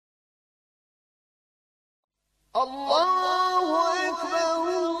Allahu Ekber,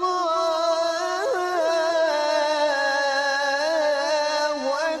 Allahu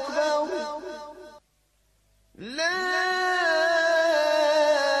Ekber, la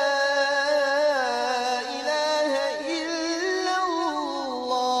ilaha illa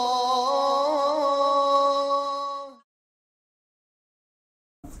Allah.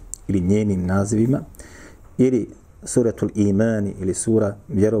 Ili njenim nazivima, ili suratul imani, ili sura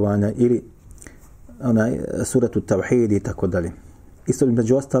vjerovanja, ili suratu tavhid i tako dalje. Isto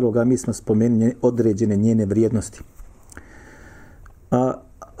među ostaloga mi smo spomenuli određene njene vrijednosti. A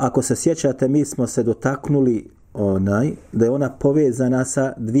ako se sjećate, mi smo se dotaknuli da je ona povezana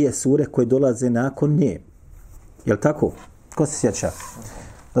sa dvije sure koje dolaze nakon nje. Jel tako? Ko se sjeća?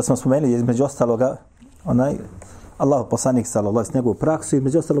 Da smo spomenuli između ostaloga Allahu poslanik sallallahu s njegovu praksu,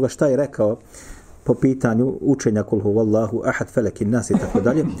 između ostaloga šta je rekao po pitanju učenja kul huvallahu ahad felek in nas i tako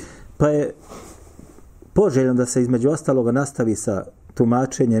dalje. Pa je poželjno da se između ostaloga nastavi sa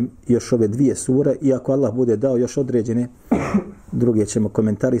tumačenjem još ove dvije sure, iako Allah bude dao još određene, druge ćemo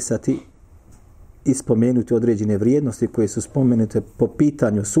komentarisati i spomenuti određene vrijednosti koje su spomenute po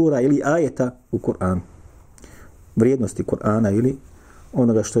pitanju sura ili ajeta u Kur'anu. Vrijednosti Kur'ana ili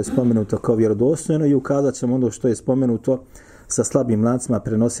onoga što je spomenuto kao vjerodostojno i ukazat ćemo ono što je spomenuto sa slabim lancima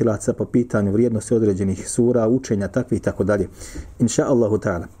prenosilaca po pitanju vrijednosti određenih sura, učenja takvih i tako dalje. Inša Allahu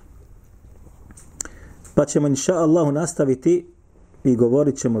ta'ala. Pa ćemo inša Allahu nastaviti i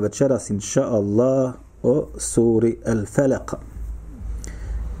govorit ćemo večeras inša Allah o suri Al-Falaq.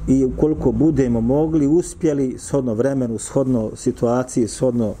 I ukoliko budemo mogli, uspjeli, shodno vremenu, shodno situaciji,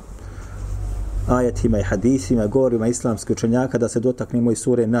 shodno ajetima i hadisima, govorima islamskih učenjaka, da se dotaknemo i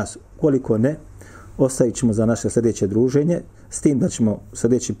sure Nas. Koliko ne, ostavit ćemo za naše sljedeće druženje, s tim da ćemo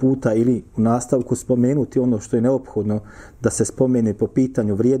sljedeći puta ili u nastavku spomenuti ono što je neophodno da se spomene po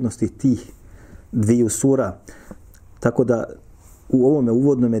pitanju vrijednosti tih dviju sura. Tako da u ovome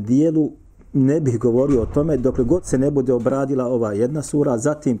uvodnome dijelu ne bih govorio o tome dokle god se ne bude obradila ova jedna sura,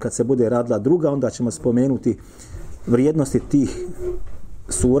 zatim kad se bude radila druga, onda ćemo spomenuti vrijednosti tih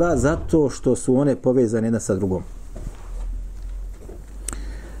sura zato što su one povezane jedna sa drugom.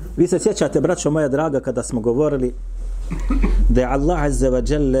 Vi se sjećate, braćo moja draga, kada smo govorili da je Allah azza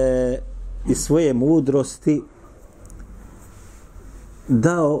wa jalla iz svoje mudrosti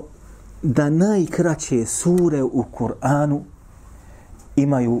dao da najkraće sure u Kur'anu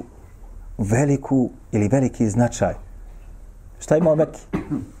imaju veliku ili veliki značaj. Šta ima veliki?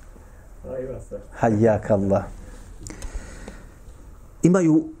 Hajjak Allah.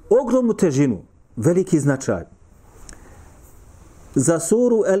 Imaju ogromnu težinu, veliki značaj. Za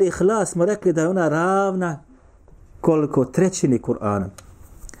suru Al-Ikhlas smo rekli da je ona ravna koliko trećini Kur'ana.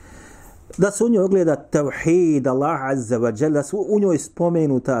 Da se u njoj ogleda tavhid Allah azza wa jalla, su u njoj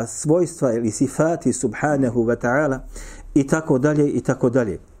spomenuta svojstva ili sifati subhanahu wa ta'ala i tako dalje i tako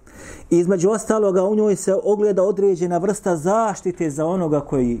dalje. Između ostaloga u njoj se ogleda određena vrsta zaštite za onoga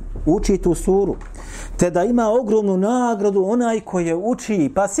koji uči tu suru, te da ima ogromnu nagradu onaj koji je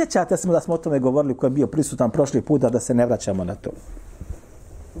uči. Pa sjećate se da smo o tome govorili, koji je bio prisutan prošli puta, da se ne vraćamo na to.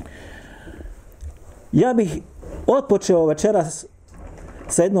 Ja bih otpočeo večeras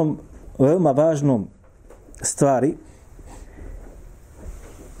sa jednom veoma važnom stvari.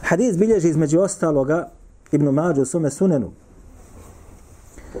 Hadis bilježi između ostaloga Ibn Mađu u svome sunenu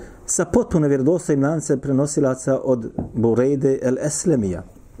sa potpuno vjerodostojnim lancem prenosilaca od Burejde el-Eslemija.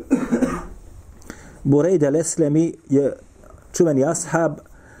 Burejde el-Eslemi je čuveni ashab,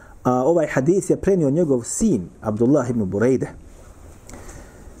 a ovaj hadis je prenio njegov sin, Abdullah ibn Burejde.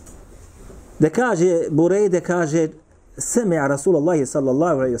 Da kaže, Burejde kaže, sami'a Rasulullahi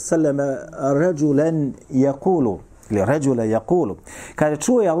sallallahu alaihi wasallam rajulan yaqulu, ili rajula yaqulu. Kaže,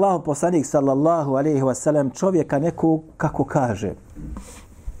 čuje Allahu poslanik sallallahu alaihi wasallam čovjeka nekog kako kaže: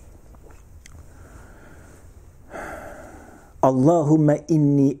 Allahumma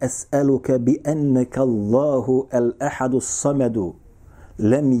inni as'aluka bi annaka Allahu al-ahadu as-samadu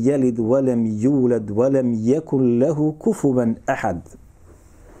lam yalid wa lam yulad wa lam yakun lahu kufuwan ahad.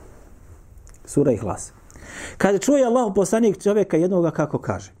 Sura Ihlas. Kaže, čuje Allahu poslanik čovjeka jednoga kako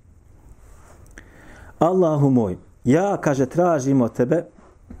kaže: Allahu moj, ja, kaže, tražim od tebe,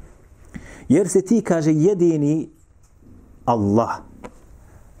 jer se ti, kaže, jedini Allah.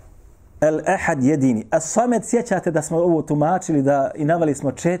 El-Ahad jedini. As-Samed, sjećate da smo ovo tumačili i naveli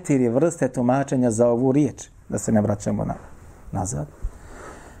smo 4 vrste tumačenja za ovu riječ, da se ne vraćamo nazad.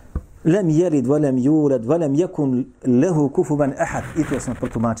 Lem jelid, volem julad, volem jekun lehu kufuvan ahad. I to smo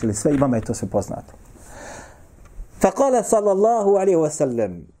protumačili sve i vama je to sve poznato. فقال صلى الله عليه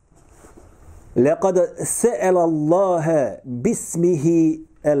وسلم لقد سأل الله باسمه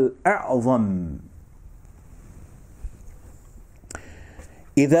الأعظم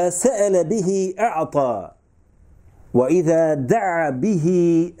Iza sa'ala bihi a'ta wa iza da'a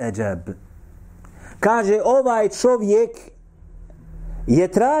bihi ajab. Kaže, ovaj čovjek je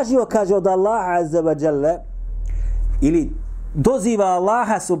tražio, kaže, od Allaha azza wa jalla, ili doziva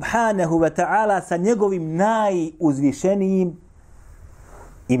Allaha subhanahu wa ta'ala sa njegovim najuzvišenijim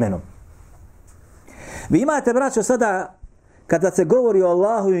imenom. Vi imate, braćo, sada, kada se govori o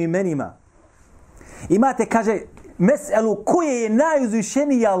Allahovim imenima, imate, kaže, meselu koje je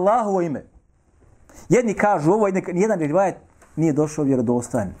najuzvišenije Allahovo ime. Jedni kažu ovo, jedan rivajet nije došao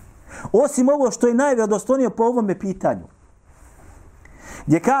vjerodostojan. Osim ovo što je najvjerodostojnije po ovome pitanju.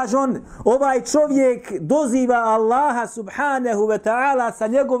 Gdje kaže on, ovaj čovjek doziva Allaha subhanahu wa ta'ala sa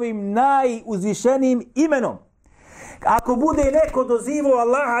njegovim najuzvišenijim imenom. Ako bude neko dozivao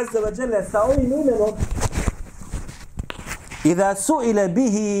Allaha azza wa jalla sa ovim imenom, iza su'ila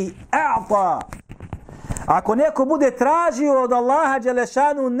bihi a'ta. Ako neko bude tražio od Allaha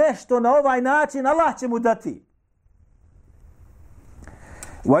dželešanu nešto na ovaj način, Allah će mu dati.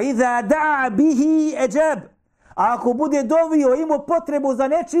 Wa iza da'a bihi ajab. A ako bude dovio, imao potrebu za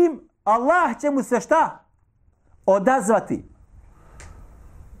nečim, Allah će mu se šta? Odazvati.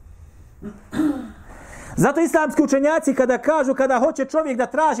 Zato islamski učenjaci kada kažu, kada hoće čovjek da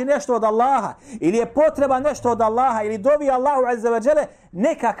traži nešto od Allaha, ili je potreba nešto od Allaha, ili dovi Allahu azza wa jalla,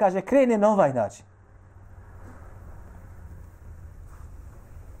 neka, kaže, krene na ovaj način.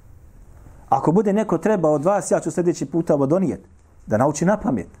 Ako bude neko treba od vas, ja ću sljedeći puta ovo donijeti, da nauči na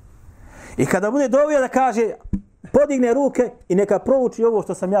pamet. I kada bude dovio da kaže, podigne ruke i neka prouči ovo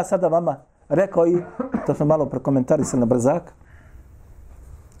što sam ja sada vama rekao i to smo malo prokomentarisali na brzak.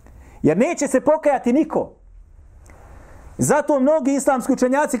 Jer neće se pokajati niko. Zato mnogi islamski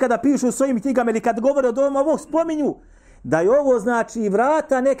učenjaci kada pišu u svojim knjigama ili kad govore o ovom, ovog spominju da je ovo znači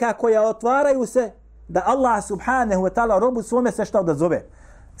vrata neka koja otvaraju se da Allah subhanahu wa ta'ala robu svome se šta odazove.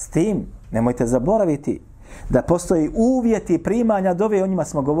 S tim nemojte zaboraviti da postoji uvjeti primanja dove, o njima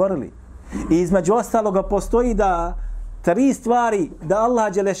smo govorili. I između ostaloga postoji da 3 stvari da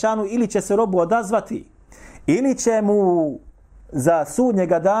Allah dželešanu ili će se robu odazvati, ili će mu za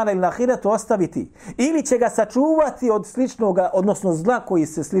sudnjega dana ili na ahiretu ostaviti, ili će ga sačuvati od sličnoga, odnosno zla koji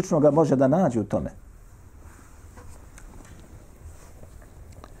se sličnoga može da nađe u tome.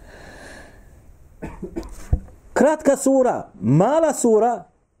 Kratka sura, mala sura,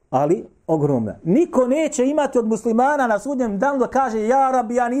 ali ogromna. Niko neće imati od muslimana na sudnjem danu da kaže, ja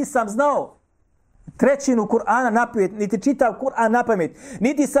Rabbi, ja nisam znao 1/3 Kur'ana napamet, niti čitav Kur'an napamet,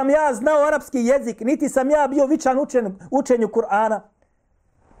 niti sam ja znao arapski jezik, niti sam ja bio vičan učenju Kur'ana.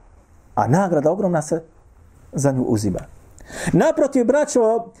 A nagrada ogromna se za nju uzima. Naprotiv,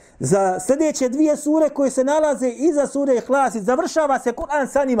 braćo, za sljedeće 2 sure koje se nalaze iza sure Ihlas, završava se Kur'an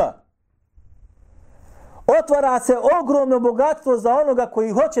sa njima. Otvara se ogromno bogatstvo za onoga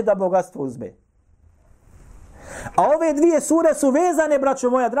koji hoće da bogatstvo uzme. A ove 2 sure su vezane, braćo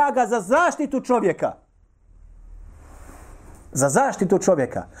moja draga, za zaštitu čovjeka. Za zaštitu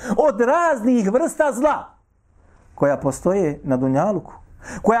čovjeka. Od raznih vrsta zla koja postoje na dunjaluku.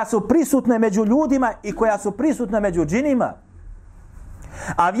 Koja su prisutne među ljudima i koja su prisutne među džinima.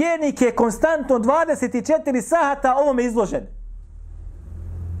 A vjernik je konstantno 24 sahata ovome izložen.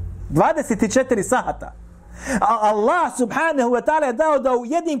 24 sahata. A Allah subhanahu wa ta'ala je dao da u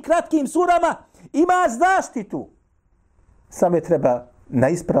jednim kratkim surama ima zaštitu. Samo je treba na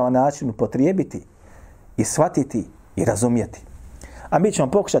ispravan način upotrijebiti i shvatiti i razumjeti. A mi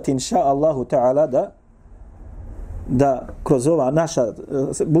ćemo pokušati, inša Allahu ta'ala, da kroz ova naša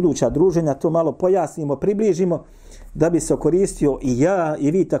buduća druženja to malo pojasnimo, približimo, da bi se koristio i ja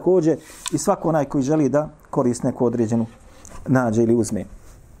i vi također i svako onaj koji želi da koristi neku određenu nađe ili uzme.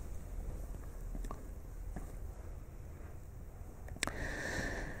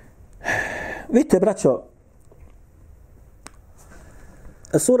 Vidite, braćo,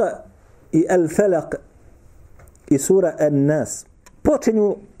 sura i Al-Falaq i sura An-Nas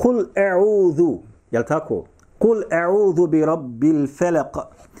počinju kul a'udhu, jel tako? Kul a'udhu bi rabbil falaq.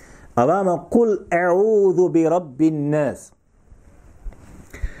 A vama kul a'udhu bi rabbin nas.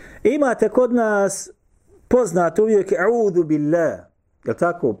 Imate kod nas poznato uvijek a'udhu billah, jel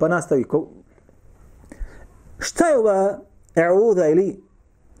tako? Pa nastavi šta je ova a'udha ili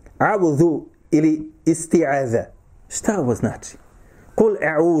a'udhu ili isti'aza? Šta ovo znači? Kul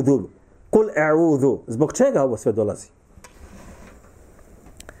a'udhu, kul a'udhu. Zbog čega ovo sve dolazi?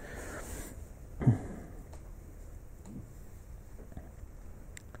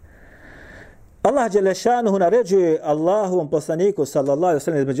 Allah dželle šanuhu naređuje Allahovom poslaniku sallallahu alejhi ve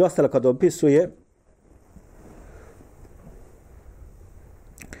sellem između ostalog kad opisuje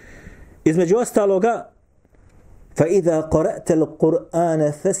između ostaloga فَإِذَا قَرَأْتَ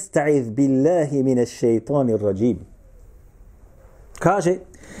الْقُرْآنَ فَاسْتَعِذْ بِاللَّهِ مِنَ الشَّيْطَانِ الرَّجِيمِ. Kaže,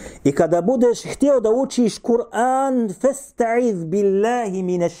 i kada budeš htio da učiš Kur'an, فَاسْتَعِذْ بِاللَّهِ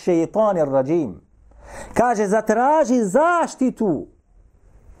مِنَ الشَّيْطَانِ الرَّجِيمِ. Kaže, zatraži zaštitu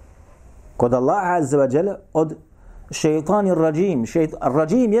kod Allaha azza wa jalla od šeitanir rajim.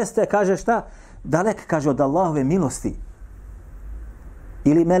 Rajim jeste, kaže šta? Dalek, kaže, od Allahove milosti.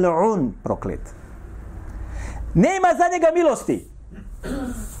 Ili mel'un, proklet. Nema za njega milosti.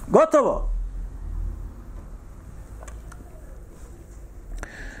 Gotovo.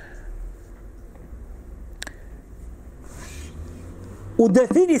 U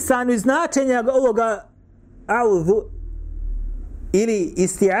definisanju značenja ovoga audhu ili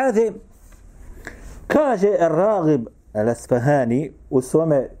isti'adhe kaže Ragib al-Asfahani u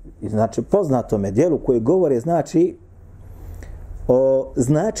svome, znači, poznatome dijelu koji govore, znači, o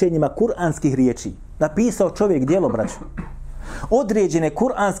značenjima kuranskih riječi. Napisao čovjek dijelo, braćo. Određene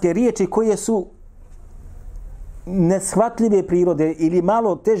kuranske riječi koje su neshvatljive prirode ili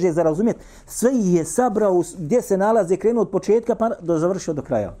malo teže za razumjeti, sve ih je sabrao gdje se nalaze, krenuo od početka pa završio do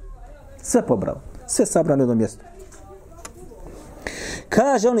kraja. Sve pobrao. Sve sabrao na jednom mjestu.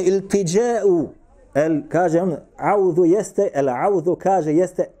 Kaže on iltiđa'u, kaže on audhu jeste, audhu kaže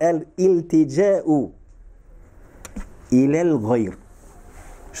jeste iltiđa'u ilel gajr.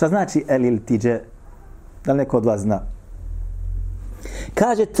 Šta znači iltiđa'? Da li neko od vas zna?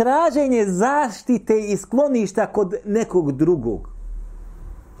 Kaže, traženje zaštite i skloništa kod nekog drugog.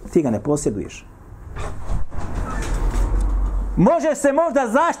 Ti ga ne posjeduješ. Možeš se možda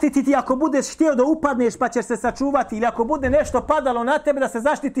zaštititi ako budeš htio da upadneš pa ćeš se sačuvati, ili ako bude nešto padalo na tebe da se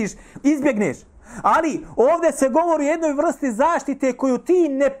zaštitiš, izbjegneš. Ali ovdje se govori o jednoj vrsti zaštite koju ti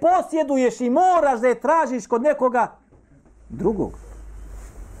ne posjeduješ i moraš da je tražiš kod nekoga drugog.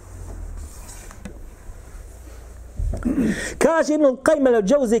 Kaže Ibn Qayyim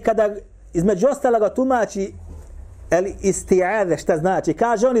al-Jawzi kada između ostaloga tumači isti'adha, šta znači?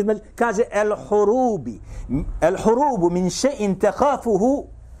 Kaže on kaže al-hurubu min shay'in takhafuhu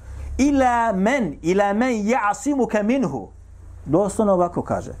ila man ya'simuka minhu. Doslovno ovako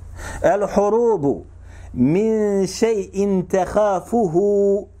kaže. Al-hurubu min shay'in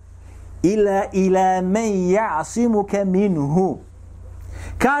takhafuhu ila man ya'simuka minhu.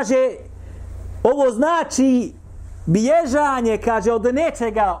 Kaže, ovo znači bježanje, kaže, od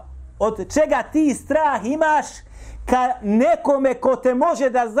nečega, od čega ti strah imaš, ka nekome ko te može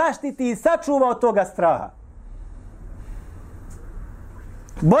da zaštiti i sačuva od toga straha.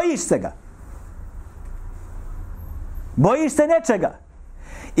 Bojiš se ga. Bojiš se nečega.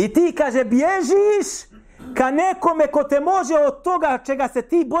 I ti, kaže, bježiš ka nekome ko te može od toga čega se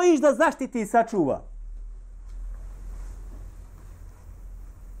ti bojiš da zaštiti i sačuva.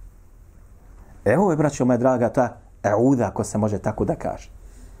 Evo je, braćo moja draga, ta eudha, ako se može tako da kaže.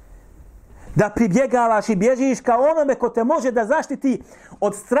 Da pribjegavaš i bježiš ka onome ko te može da zaštiti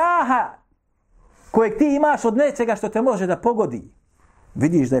od straha kojeg ti imaš od nečega što te može da pogodi.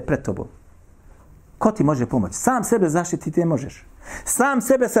 Vidiš da je pred tobom. Ko ti može pomoći? Sam sebe zaštititi ne možeš. Sam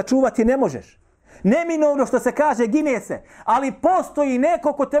sebe sačuvati ne možeš. Neminovno što se kaže, gine se. Ali postoji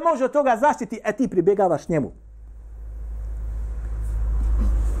neko ko te može od toga zaštiti, ti pribjegavaš njemu.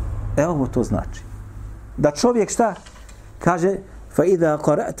 Evo to znači. Da čovjek šta? Kaže, فَإِذَا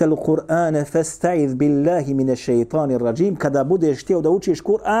قَرَأْتَ الْقُرْآنَ فَاسْتَعِذْ بِاللَّهِ مِنَ الشَّيْطَانِ الرَّجِيمِ. Kada budeš htio da učiš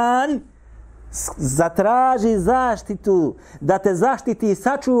Kur'an, zatraži zaštitu, da te zaštiti i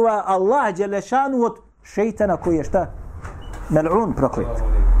sačuva Allah dželešanu od šeitana koji je šta? Mel'un, proklet.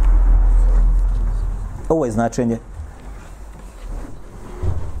 Ovo je značenje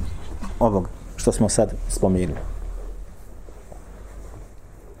ovog što smo sad spomenuli.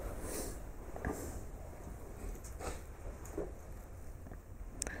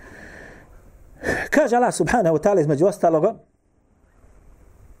 Kaže Allah subhanahu wa ta'ala između ostaloga,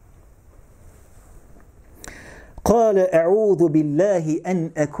 قال أعوذ بالله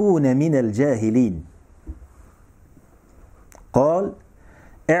أن أكون من الجاهلين. قال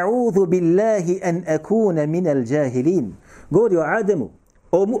أعوذ بالله أن أكون من الجاهلين. Govori o Ademu,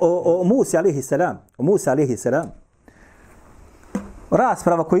 o Musi alaihi salam, o Musi alaihi salam.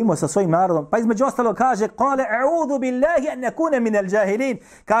 Rasprava koju imao sa svojim narodom, pa između ostalog kaže قال أعوذ بالله أن أكون من الجاهلين.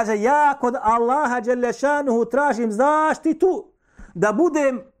 Kaže, ja kod Allaha dželle šanuhu tražim zaštitu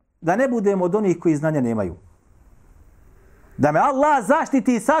da ne budem od onih koji znanja nemaju. Da me Allah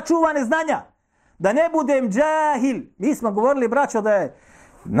zaštiti i sačuva neznanja. Da ne budem džahil. Mi smo govorili, braćo, da je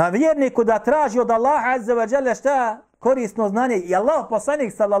na vjerniku da traži od Allaha azza wa jalla šta? Korisno znanje. I Allah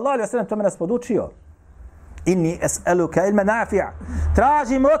poslanik sallallahu alejhi ve sellem tome nas podučio. Inni es'aluka ilma nafi'a.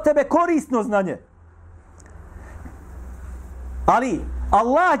 Tražim od tebe korisno znanje. Ali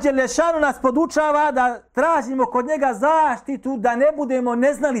Allah dželešanu nas podučava da tražimo kod njega zaštitu, da ne budemo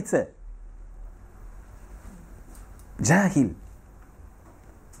neznalice. Džahil.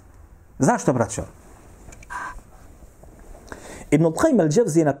 Zašto, braćo? Ibn al-Qaim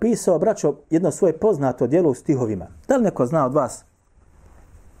al-Džavzi je napisao, braćo, jedno svoje poznato djelo u stihovima. Da li neko zna od vas?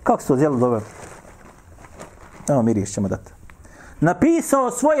 Kako se to djelo dobro? Evo, miris ćemo dati.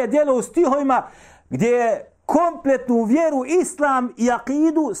 Napisao svoje djelo u stihovima gdje je kompletnu vjeru, islam i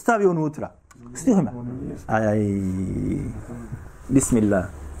akidu stavio unutra. Stihovima. Aj. Bismillah.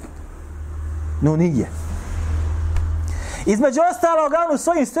 Nunije. Između ostalog, on u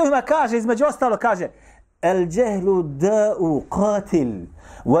svojim stihovima kaže, između ostalog kaže, el džehlu da'u qatil,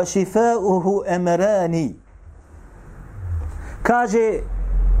 wa šifa'uhu emrani. Kaže,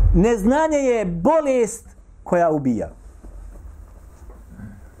 neznanje je bolest koja ubija.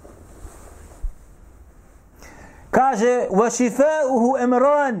 Kaže, wa šifa'uhu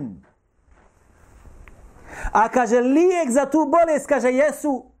emran. A kaže, lijek za tu bolest, kaže,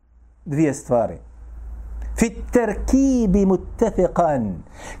 jesu dvije stvari. Fit terkibi muttafiqan.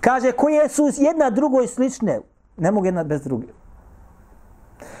 Kaže, koje su jedna drugoj slične. Ne mogu jedna bez druge.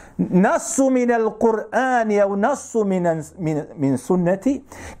 Nasu min al-Qur'an au nasu min sunneti.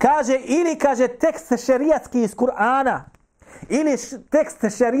 Kaže, ili kaže tekst šerijatski iz Kur'ana, ili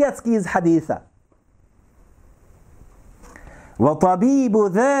tekst šerijatski iz haditha. Wa tabibu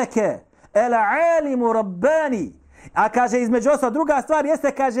dhaka al-alimu rabbani. A kaže, između ostalog, druga stvar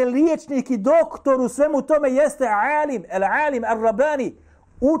jeste, kaže, liječnik i doktor u svemu tome jeste alim, al-alim ar-rabbani,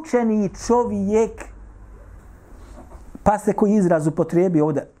 učeni čovjek. Pa se koji izraz upotrebi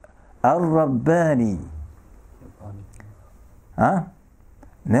ovdje? Ar-rabbani. A?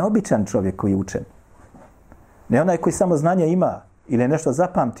 Neobičan čovjek koji je učen. Ne onaj koji samo znanje ima ili je nešto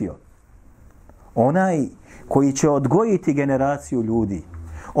zapamtio. Onaj koji će odgojiti generaciju ljudi.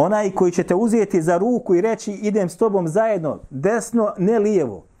 Onaj koji će te uzeti za ruku i reći idem s tobom zajedno, desno, ne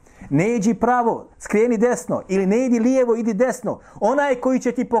lijevo. Ne iđi pravo, skreni desno. Ili ne idi lijevo, idi desno. Onaj koji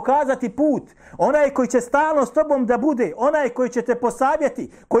će ti pokazati put. Onaj koji će stalno s tobom da bude. Onaj koji će te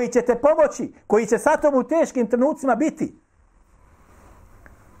posavjeti. Koji će te pomoći. Koji će sa tobom u teškim trenucima biti.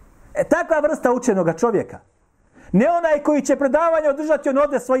 Takva vrsta učenoga čovjeka. Ne onaj koji će predavanje održati, on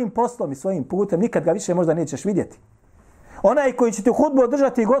ode svojim poslom i svojim putem. Nikad ga više možda nećeš vidjeti. Onaj koji će te hudbu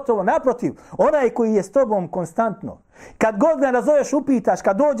održati gotovo, naprotiv, onaj koji je s tobom konstantno. Kad god ga nazoveš, upitaš,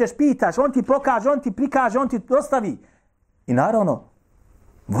 kad dođeš, pitaš, on ti pokaže, on ti prikaže, on ti dostavi. I naravno,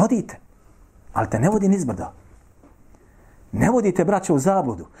 vodite, ali te ne vodi nizbrdo. Ne vodite, braće, u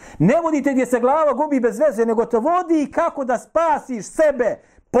zabludu. Ne vodite gdje se glava gubi bez veze, nego te vodi kako da spasiš sebe,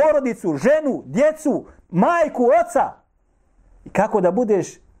 porodicu, ženu, djecu, majku, oca. I kako da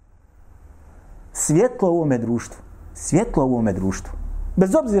budeš svjetlo u ovome društvu. Svjetlo u ovome društvu.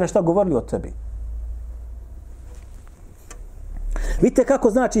 Bez obzira šta govorili o tebi. Vidite kako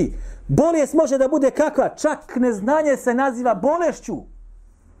znači, bolest može da bude kakva, čak neznanje se naziva bolešću.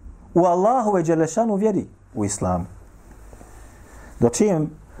 U Allahove dželešanu vjeri, u islamu. Dočijem,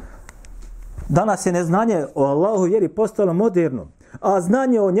 danas je neznanje o Allahu vjeri postalo moderno, a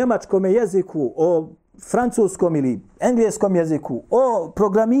znanje o njemačkom jeziku, o francuskom ili engleskom jeziku, o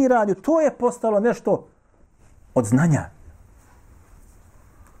programiranju, to je postalo nešto od znanja.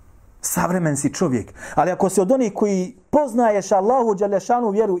 Savremen si čovjek. Ali ako si od onih koji poznaješ Allahu dželešanu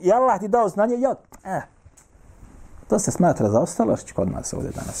vjeru i Allah ti dao znanje, to se smatra zaostalošću kod nas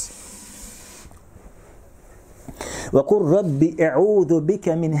ovdje danas. وَقُلْ رَبِّ اَعُوذُ بِكَ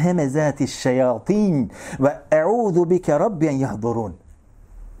مِنْ هَمَزَاتِ الشَّيَاطِينَ وَاَعُوذُ بِكَ رَبِّ أَنْ يَحْضُرُونَ.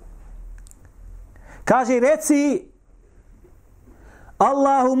 Kaže, reci,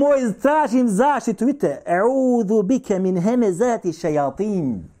 Allahu moj, tražim zaštitu. Vidite, e'udhu bike min hemezati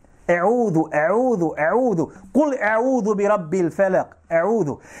šajatin. E'udhu. Kul e'udhu bi rabbil felak.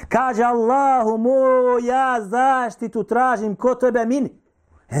 E'udhu. Kaže, Allahu moj, ja zaštitu tražim kod tebe min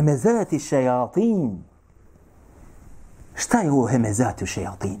hemezati šajatin. Šta je ovo hemezati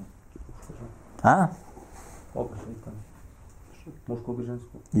šajatin? A? Muško bi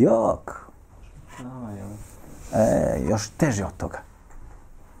žensko. Jok. Još teže od toga.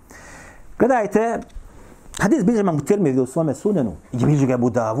 Gledajte, hadis bilježi imam Tirmidhi u svome sunenu, i bilježi ga Abu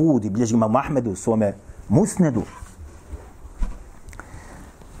Davud, i bilježi imam Ahmedu u svome musnedu.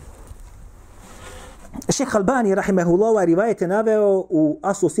 Šejh Albani, rahimehullah, ovaj rivajet je naveo u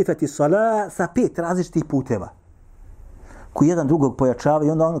Aslu sifati salat sa 5 različitih puteva, koji jedan drugog pojačava, i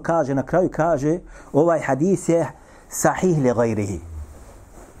onda on kaže, na kraju kaže, ovaj hadis je sahih li gajrihi.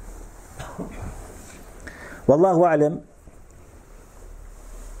 Wallahu a'lam,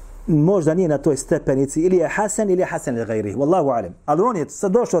 možda nije na toj stepenici, ili je hasan ili je hasan li gajrihi, wallahu alim. Ali on je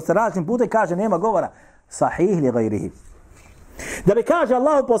sad došao sa različitim putem, kaže nema govora, sahih li gajrihi. Da bi kaže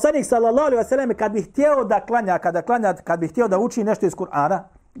Allahu poslanik sallallahu alejhi ve sellem kad bi htio da klanja, kad bi htio da uči nešto iz Kur'ana,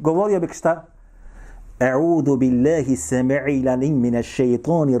 govorio bi šta? A'udhu billahi sami'il alim minash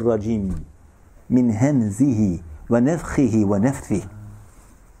shaytanir rajim min hamzihi wa nafthihi wa nafthihi.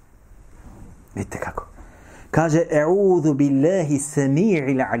 Vidite kako? Kaže a'udhu billahi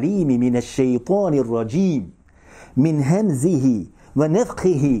sami'il alim minash shaytanir rajim min hamzihi wa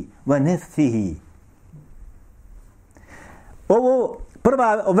nafthihi wa nafthihi. Ovo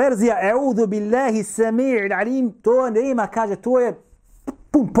prva verzija a'udhu billahi sami'il alim, to nema, kaže, to je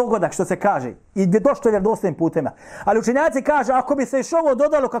pun pogodak što se kaže i gdje došlo vjerodostojnim putima. Ali učenjaci kaže ako bi se još ovo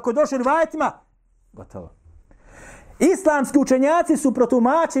dodalo kako je došlo rivajetima, gotovo. Islamski učenjaci su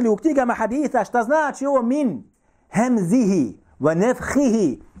protumačili u knjigama haditha šta znači ovo min hamzihi wa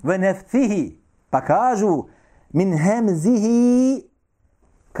nafthihi wa nafthihi. Pa kažu min hamzihi,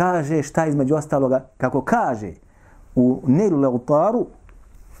 kaže šta između ostaloga, kako kaže u Neilu Leutaru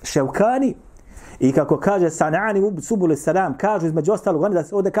Ševkani i kako kaže Sanani u Subul Salam, kažu između ostalog oni da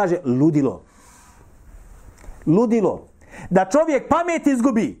se ovdje kaže ludilo. Ludilo. Da čovjek pamet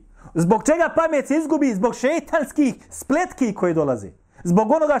izgubi. Zbog čega pamet se izgubi? Zbog šejtanskih spletki koje dolaze.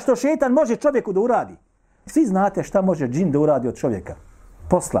 Zbog onoga što šejtan može čovjeku da uradi. Svi znate šta može džin da uradi od čovjeka.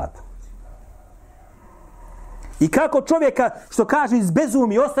 Poslat. I kako čovjeka, što kaže,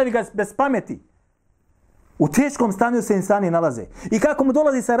 izbezumi, ostavi ga bez pameti. U teškom stanju se insani nalaze. I kako mu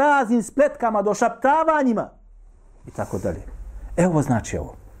dolazi sa raznim spletkama, došaptavanjima. I tako dalje. Evo znači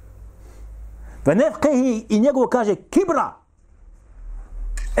ovo. Venefkehi i njegovo kaže kibra.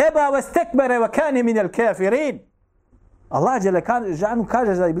 Eba ve stekbere ve kane minel kafirin. Allah Đelešanu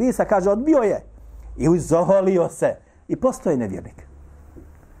kaže za Iblisa, kaže odbio je. I uzoholio se. I postoje nevjernik.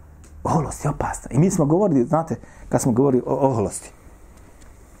 Oholost je opasna. I mi smo govorili, znate, kad smo govorili o oholosti.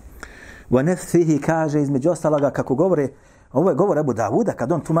 Wa nafsihi kaže između ostaloga kako govore, ovo je govor Ebu Davuda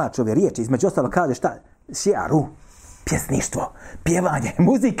kad on tumači ove riječi, između ostaloga kaže šta? Ši'aru, pjesništvo, pjevanje,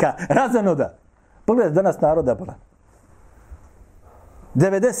 muzika, razonoda. Pogledajte danas naroda, bola.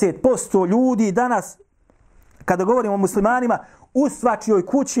 90% ljudi danas, kada govorimo o muslimanima, u svačijoj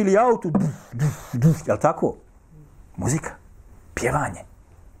kući ili autu, jel tako? Muzika, pjevanje.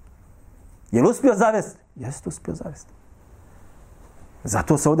 Jel uspio zavesti? Jeste uspio zavesti.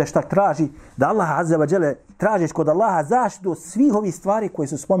 Zato se ovdje šta traži? Da Allah azza wa džele tražiš kod Allaha zaštitu svih ovih stvari koje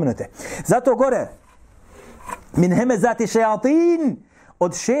su spomenute. Zato gore min hemezati šejatin,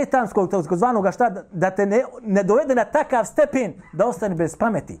 od šetanskog takozvanoga šta, da te ne dovede na takav stepen da ostane bez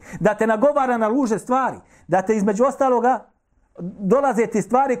pameti, da te nagovara na ružne stvari, da te između ostaloga dolaze ti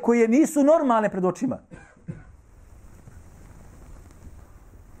stvari koje nisu normalne pred očima.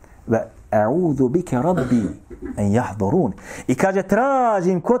 A'udhu bika rabbi an yahdurun. I kaže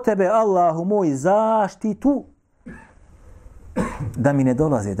tražim kod tebe Allahu moj zaštitu da mi ne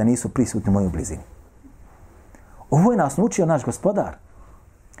dolaze, da nisu prisutni u mojoj blizini. Ovo je nas naučio naš gospodar.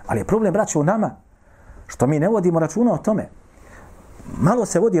 Ali je problem, braćo, u nama što mi ne vodimo računa o tome. Malo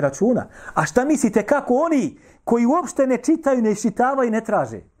se vodi računa. A šta mislite kako oni koji uopšte ne čitaju, ne iščitavaju i ne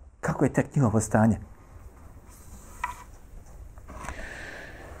traže? Kako je tek njihovo stanje?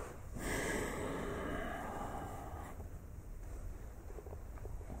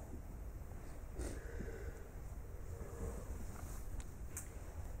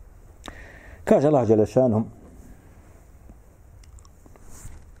 Kaže Allah Đelešanu,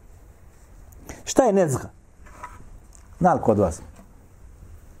 šta je nezga? Naliko od vas.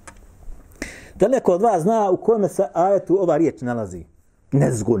 Da neko od vas zna u kojem se ajetu ova riječ nalazi?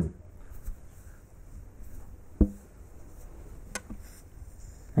 Nezgun.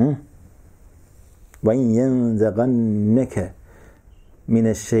 Va in yanzaghannaka min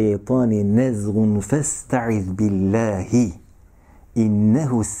ash-shaytani nazghun fasta'iz billahi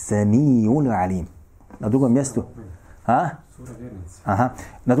innehu samiul alim. Na drugom mjestu.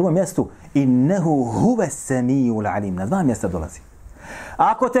 Na drugom mjestu innehu huve samiul alim. Na dva mjesta dolazi.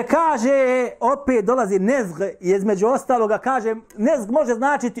 Ako te kaže, opet dolazi nezg, između ostaloga kaže, nezg može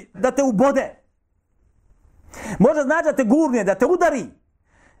značiti da te ubode. Može znači da te gurne, da te udari,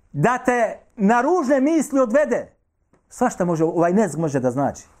 da te na ružne misli odvede. Svašta može, ovaj nezg može da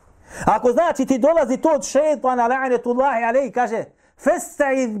znači. Ako znači ti dolazi to od šeitana, la'netullahi alejhi, kaže,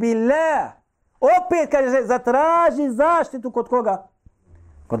 festa'id billah. Opet kaže, zatraži zaštitu kod koga?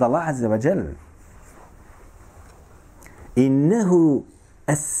 Kod Allaha azza wa jalla. Innehu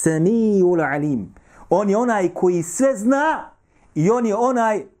as-samiul alim. On je onaj koji sve zna i on je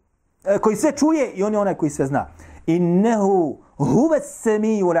onaj koji sve čuje i on je onaj koji sve zna. innehu huve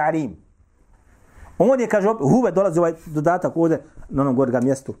semiju l'alim. On je, kaže, huve dolazi ovaj dodatak ovdje, na onom gore ga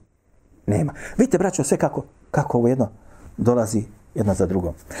mjestu. Nema. Vidite, braćo, sve kako ovo jedno dolazi jedno za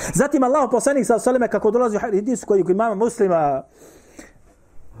drugom. Zatim Allah poslanik sallallahu alejhi ve sellem kako dolazi hadis koji imama Muslima,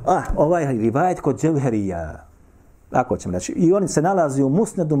 ovaj rivajet kod Dževherija, ako ćemo reći, i on se nalazi u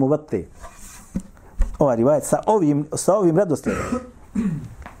Musnedu Muvatte. Ovaj rivajet sa ovim redoslijedom,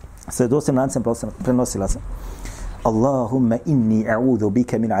 sa dosljednim lancem prenosilaca. Allahumma inni a'udhu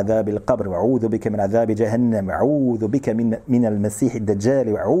bika min azabil qabr wa a'udhu bika min azabi jahannam wa a'udhu bika min al-masih ad-dajjal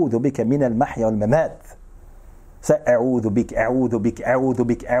wa a'udhu bika min al-mahya wal mamat. A'udhu bik.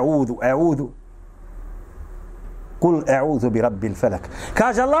 Kul a'udhu bi rabbil falak.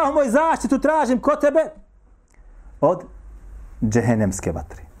 Kaže Allahu moj, zaštitu tražim kod tebe od džehennemske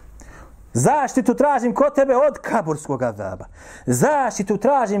vatre. Zaštitu tražim kod tebe od kaburskog azaba. Zaštitu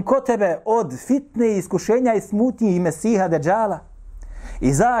tražim kod tebe od fitne, iskušenja i smutnji i Mesiha Dejjala.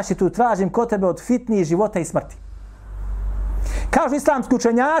 I zaštitu tražim kod tebe od fitni života i smrti. Kažu islamski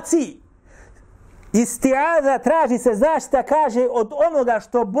učenjaci, istiaza, traži se zaštita, kaže, od onoga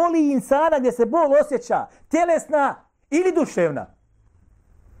što boli insana, gdje se bol osjeća, tjelesna ili duševna.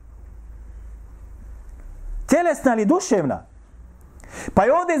 Tjelesna ili duševna. Pa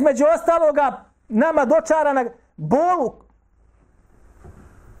je ovdje između ostaloga nama dočarana bol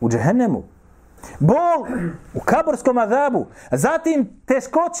u džehennemu, bol u kaburskom azabu, zatim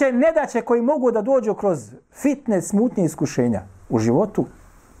teškoće, nedaće koji mogu da dođu kroz fitne, smutnje iskušenja u životu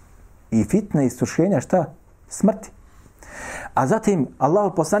i fitne iskušenja, šta? Smrti. A zatim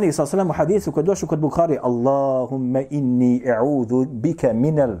Allahu poslanik sallallahu alejhi ve sellem u hadisu koji je došao kod Buhari, Allahumma inni a'udhu bika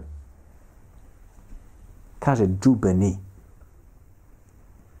minal, kaže, džubeni.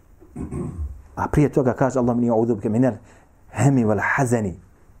 A prije toga kaže Allahumma inni a'udhu bika minal hemi wal hazani.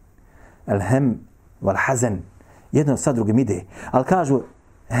 Al hem wal hazan. Jedno sa drugim ide. Ali kažu,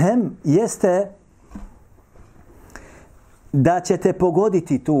 hem jeste da će te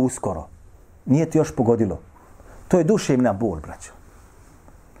pogoditi tu uskoro. Nije ti još pogodilo. To je duševna bol, braćo.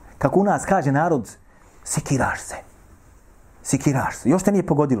 Kako u nas kaže narod, sekiraš se. Sekiraš se. Još te nije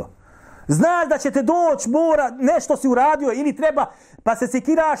pogodilo. Znaš da će te doći, mora, nešto si uradio ili treba, pa se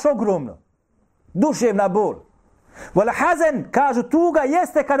sekiraš ogromno. Duševna bol. Wal hazan, kažu, tuga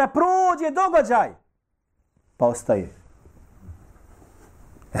jeste kada prođe događaj. Pa ostaje.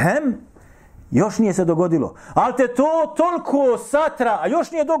 Hem, još nije se dogodilo. Ali te to toliko satra, a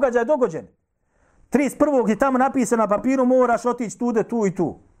još nije događaj dogođen. 31. je tamo napisano na papiru, moraš otići tude, tu i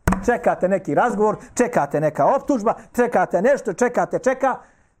tu. Čekate neki razgovor, čekate neka optužba, čekate nešto, čeka.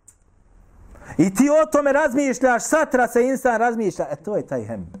 I ti o tome razmišljaš, satra se insan razmišlja. To je taj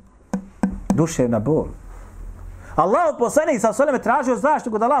hem. Duševna bol. Allah poslanik sallallahu alejhi ve sellem tražio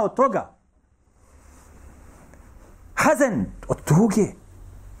zaštitu kod Allaha od toga. Hazen, od tuge.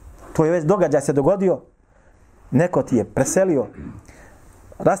 To je već događaj se dogodio. Neko ti je preselio.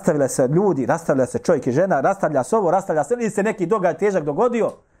 Rastavila se ljudi, rastavila se čovjek i žena, rastavlja se ovo, rastavlja se, ili se neki događaj težak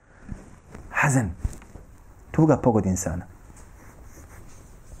dogodio. Hazen. Tuga pogodi insana.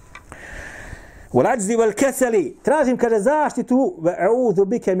 Wal ajzi wal keseli. Tražim, kaže, zaštitu a'udhu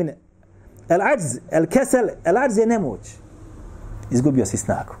bika min al-ajz, al-kesel. Al-ajz je nemoć. Izgubio si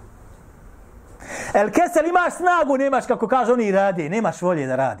snagu. Al-kesel, imaš snagu, nemaš, kako kaže oni, radi, nemaš volje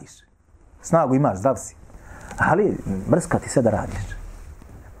da radiš. Snagu imaš, zdrav si. Ali mrsko ti sve da radiš.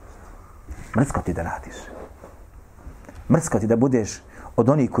 Mrsko ti da radiš. Mrsko ti da budeš od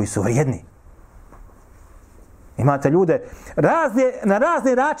onih koji su vrijedni. Imate ljude, na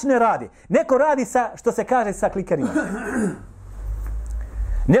razne načine radi. Neko radi sa, što se kaže, sa klikerima.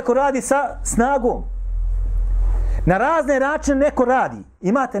 Neko radi sa snagom. Na razne načine neko radi.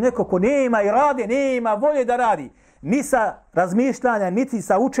 Imate neko ko nema i radi, nema volje da radi. Ni sa razmišljanja, niti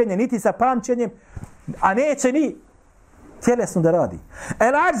sa učenjem, niti sa pamćenjem, a neće ni tjelesno da radi.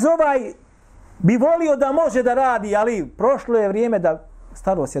 El-Ajz ovaj bi volio da može da radi, ali prošlo je vrijeme da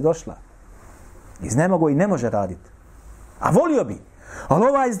starost je došla. Iznemogo i ne može raditi. A volio bi. Ali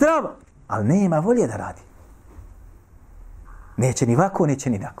ovaj je zdrav, ali nema volje da radi. Neće ni ovako, neće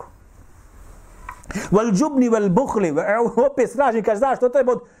ni nako. Wal džubni wal buhli. Opet stražnik kaže, znaš što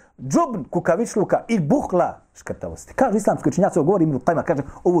treba od džubn, kukavičluka i buhla škrtavosti. Kažu islamski učenjaci, ovo govori Ibn Qajma, kaže,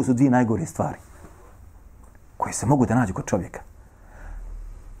 ovo su dvije najgore stvari koje se mogu da nađu kod čovjeka.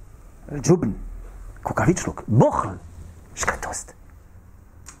 Džubn, kukavičluk, buhl, škrtavost.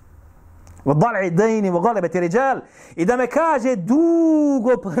 وَضَلْعِ دَيْنِ وَغَلَبَتِ رِجَالِ. I da me kaže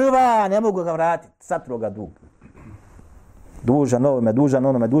dugo prva, ne mogu ga vratiti. Satro ga dug. Dužan onome.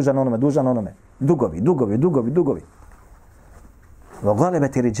 Dugovi.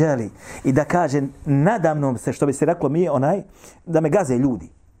 Galebeti riđali. I da kaže nadamnom se, što bi se reklo mi, da me gaze ljudi.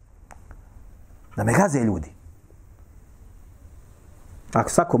 Da me gaze ljudi. Ako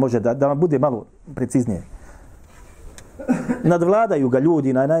svako može da vam bude malo preciznije. Nadvladaju ga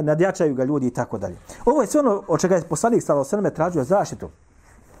ljudi, nadjačaju ga ljudi i tako dalje. Ovo je sve ono od čega je poslanik sallallahu alejhi ve sellem tražio zaštitu.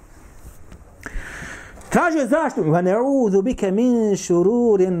 Tražio zaštitu. Wa na'udhu bika min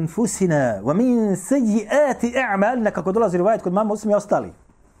shururi anfusina wa min sayyiati a'malina, kako dolazi rivajet kod Imama Muslima i ostali.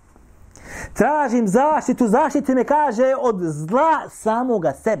 Tražim zaštitu, zaštiti me, kaže, od zla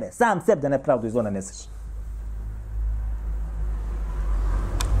samoga sebe. Sam sebe da nepravdu i zlo naneseš.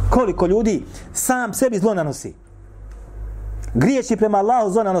 Koliko ljudi sam sebi zlo nanosi. Griješi prema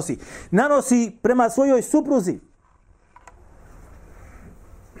Allahu zlo nanosi. Nanosi prema svojoj supruzi.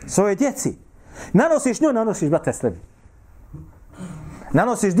 Svojoj djeci. Nanosiš nju, nanosiš, brate, sebi.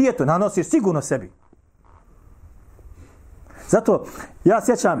 Nanosiš dijetu, nanosiš sigurno sebi. Zato, ja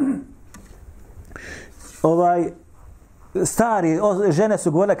sjećam, stari žene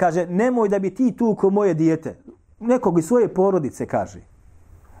su govorile, kaže, nemoj da bi ti tu ko moje dijete. Nekog iz svoje porodice, kaže.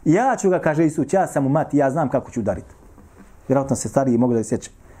 Ja ću ga, kaže Isus, ja sam u mati, ja znam kako ću udariti. Vjerojatno se stariji mogu da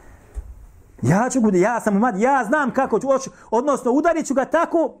sjeća. Ja sam u mati, ja znam kako ću, odnosno udarit ću ga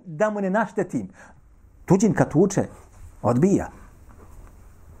tako da mu ne naštetim. Tuđin kad tuče, odbija.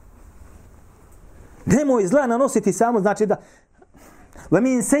 Nemoj zla nanositi samo, znači da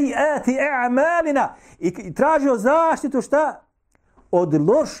وَمِنْ سَيْئَاتِ أَعْمَالِنَا i tražio zaštitu šta? Od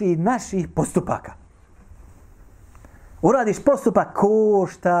loših naših postupaka. Uradiš postupak,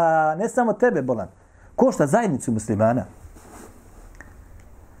 košta, ne samo tebe, bolan, košta zajednicu muslimana.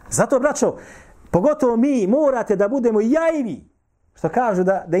 Zato, braćo, pogotovo mi morate da budemo jajvi, što kažu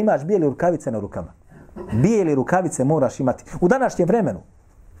da imaš bijele rukavice na rukama. Bijele rukavice moraš imati u današnjem vremenu.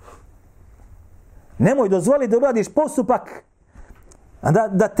 Nemoj dozvoliti da uradiš postupak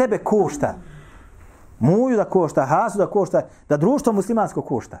da tebe košta. Muju da košta, Hasu da košta, da društvo muslimansko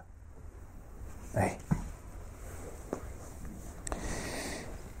košta. Ej.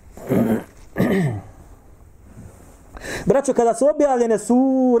 Braćo, kada su objavljene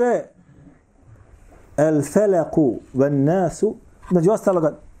sure El Feleku Ven Nasu, među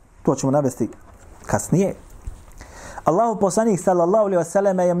ostaloga, to ćemo navesti kasnije, Allahu poslanik sallallahu alejhi ve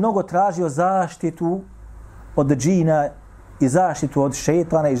selleme je mnogo tražio zaštitu od džina i zaštitu od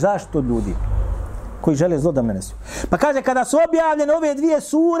šejtana i zaštitu od ljudi koji žele zlo da nanesu. Pa kaže, kada su objavljene ove dvije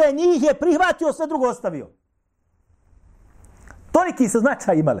sure, njih je prihvatio, sve drugo ostavio. Toliki su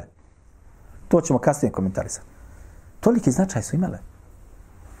značaj imale. To ćemo kasnije komentarisati. Toliki značaj su imale.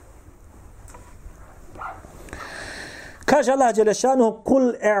 Kaže Allah dželešanu,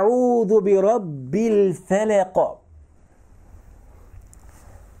 kul e'udhu bi rabbil feleqa.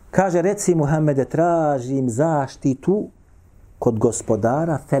 Kaže, reci Muhammede, tražim zaštitu kod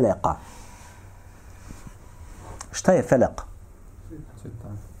gospodara Feleqa. Šta je Feleq?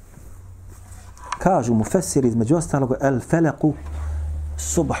 Kažu mu fesiri između ostalog el Felequ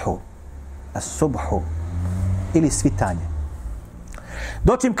subhu. As-subhu. Ili svitanje.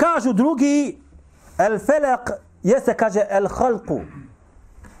 Dočim kažu drugi el Feleq jeste, kaže, el Khalqu.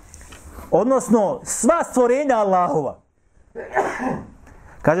 Odnosno sva stvorenja Allahova.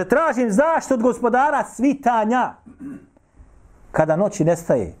 Kaže, tražim zaštitu od gospodara svitanja. Kada noći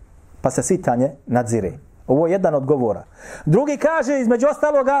nestaje, pa se svitanje nadzire. Ovo je jedan od govora. Drugi kaže, između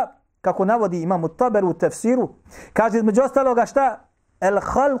ostaloga, kako navodi imamo Taberu u tefsiru, kaže između ostaloga šta? El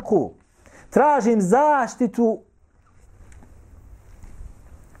Khalqu. Tražim zaštitu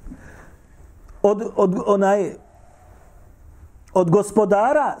od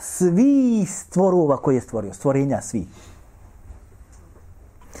gospodara svih stvorova koje je stvorio. Stvorenja svih.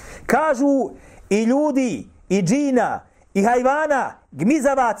 Kažu i ljudi, i džina, i hajvana,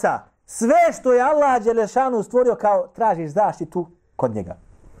 gmizavaca, sve što je Allah dželešanu stvorio, kao tražiš zaštitu kod njega.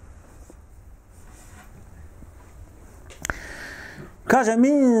 Kaže,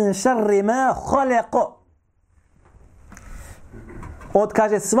 min šarri ma khalaqa. Od,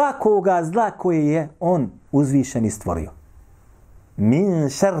 kaže, svakoga zla koje je on uzvišeni stvorio. Min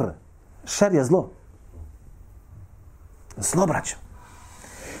šar. Šar je zlo. Zlo, braćo.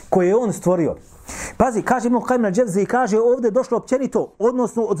 Koje je on stvorio. Pazi, kaže Ibn Qajim al-Dževzi, kaže ovdje došlo općenito,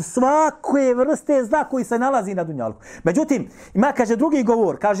 odnosno od svake vrste zla koji se nalazi na dunjalku. Međutim, ima, kaže, drugi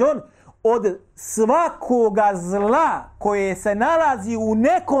govor, kaže on, od svakoga zla koje se nalazi u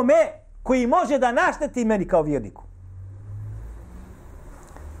nekome koji može da našteti meni kao vjerniku.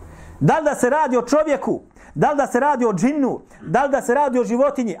 Da li da se radi o čovjeku, da li da se radi o džinnu, da li da se radi o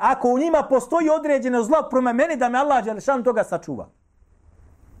životinji, ako u njima postoji određeno zlo prema meni, da me Allah dželešanu toga sačuva.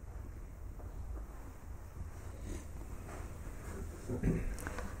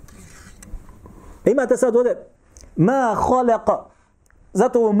 Imate sad ovdje ma khalaqa.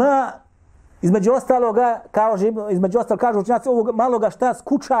 Zato ma između ostaloga kažu učenjaci ovog maloga šta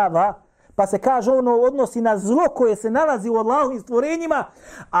skučava, pa se kaže ono odnosi na zlo koje se nalazi u Allahovim stvorenjima,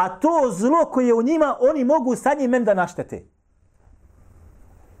 a to zlo koje je u njima oni mogu sa njim da naštete.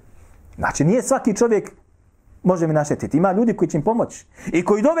 Znači nije svaki čovjek može mi naštetiti. Ima ljudi koji će im pomoći i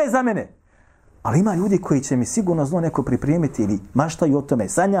koji dove za mene. Ali ima ljudi koji će mi sigurno zlo neko pripremiti ili maštaju o tome,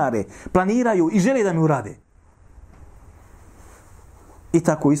 sanjare, planiraju i žele da mi urade. I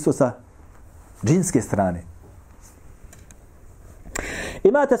tako isto sa džinske strane.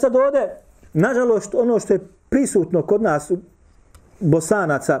 Imate sad ovdje, nažalost, ono što je prisutno kod nas,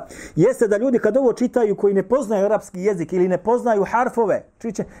 Bosanaca, jeste da ljudi kad ovo čitaju koji ne poznaju arapski jezik ili ne poznaju harfove,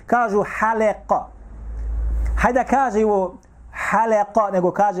 kažu haleqa. Hajde da kaže ovo haleqa,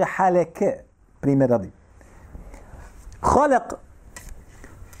 nego kaže haleke. Primjer radi. Khalaq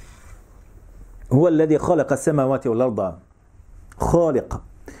huwa alladhi khalaqa as-samawati wal arda. Khaliq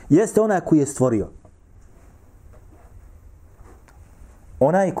jeste onaj koji je stvorio.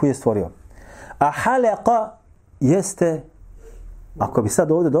 Onaj koji je stvorio. A halaqa jeste, ako bi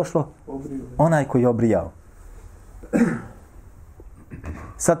sad ovdje došlo, onaj koji je obrijao.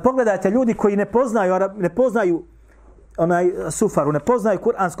 Sad pogledajte ljudi koji ne poznaju onaj sufaru, ne poznaju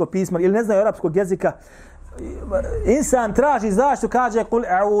kuransko pismo ili ne znaju arapskog jezika. Insan traži zaštitu, kaže kul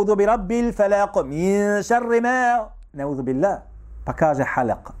a'udhu bi rabbil falaq min sharri ma na'udhu billah, pa kaže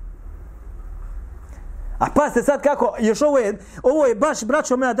halaqa. A pazite sad kako, još ovo je baš,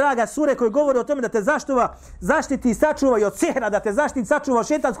 braćo moja draga, sure koje govori o tome da te zaštiti i sačuva i od sihra, da te zaštiti i sačuva od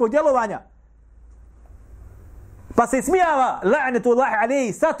šetanskog djelovanja. Pa se smijava la'netullahi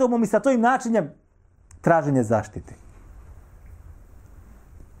alejhi sa tobom i sa tvojim načinjem traženje zaštite.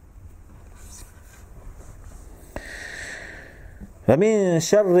 وَمِنْ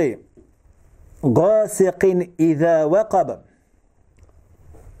شَرِّ غَاسِقٍ إِذَا وَقَبَ.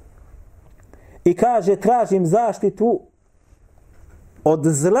 I kaže, tražim zaštitu od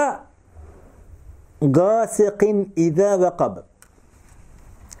zla غَاسِقٍ إِذَا وَقَبَ.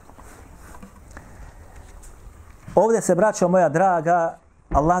 Ovdje se, braćo moja draga,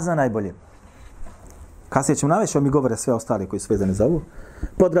 Allah zna najbolje. Kasnije ćemo navesti, mi govore sve ostale koji su vezane za ovo,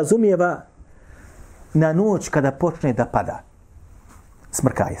 podrazumijeva na noć kada počne da pada.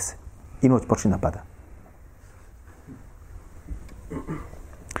 Smrkaje se. I noć počne da pada.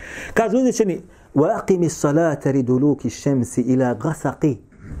 Kažu uzvišeni وَاقِمِ الصَّلَاةَ رِدُلُوكِ الشَّمْسِ إِلَى غَسَقِ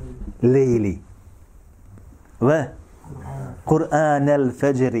لَيْلِ وَقُرْآنَ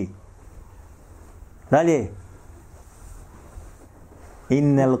الْفَجْرِ. Dalje.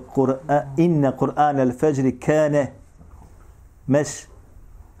 إِنَّ قُرْآنَ الْفَجْرِ كَانَ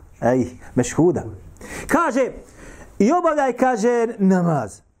مَشْهُودًا. Kaže, i obavljaj, kaže,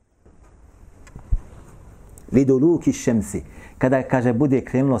 namaz. Liduluki šemsi. Kada, kaže, bude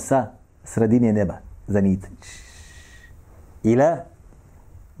krenulo sa sredine neba. Zanit. Ila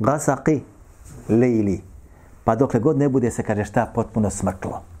gasaqi lejli. Pa dokle god ne bude se, kaže, šta potpuno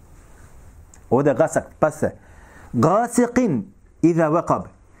smrklo. Ovdje gasak, pa se. Gasiqin iza waqab.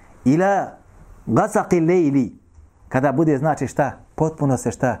 Ila gasaqi lejli. Kada bude, znači šta? Potpuno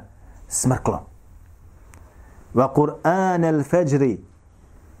se šta? Smrklo. Wa Qur'an al-fajri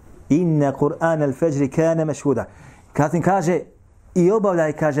inna Qur'an al-fajri kana mashhuda. Kazim kaže i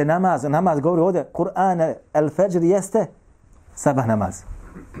obavljaj, kaže, namaz govori ovdje Qur'an al-fajri jeste sabah namaz.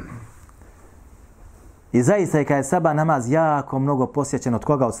 I zaista je kaže sabah namaz jako mnogo posjećen od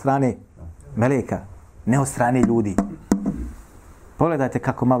koga? Od strane meleka, ne od strane ljudi. Pogledajte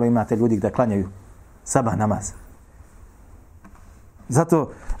kako malo imate ljudi da klanjaju sabah namaz.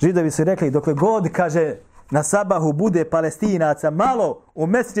 Zato Židovi su rekli dokle god, kaže, na sabahu bude Palestinaca malo u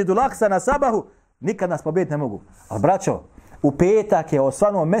Mesdžidu Laksa na sabahu, nikad nas pobediti ne mogu. Ali braćo, u petak je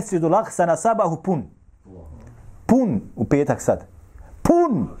osvanuo Mesdžidu Laksa na sabahu pun. Pun u petak sad.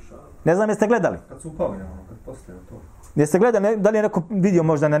 Pun! Ne znam jeste gledali. Kad su upali, kad postoje to. Jeste gledali, da li je neko vidio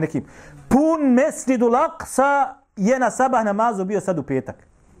možda na nekim. Pun Mesdžidu Laksa je na sabah namazu bio sad u petak.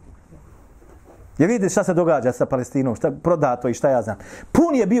 Je vidite šta se događa sa Palestinom, šta prodato i šta ja znam.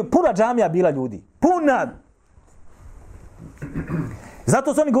 Puna džamija bila ljudi. Puna!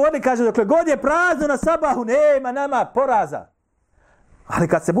 Zato su oni govorili, kaže, dokle god je prazno na sabahu, nema nama poraza. Ali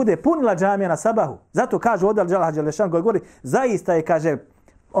kad se bude punila džamija na sabahu, zato kažu odal Đelešan govori, zaista je, kaže,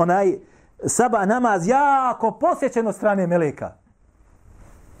 onaj sabah namaz jako posjećen od strane meleka.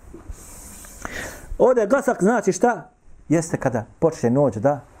 Ovdje gasak znači šta? Jeste kada počne noć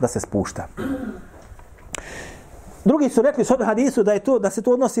da se spušta. Drugi su rekli u hadisu da se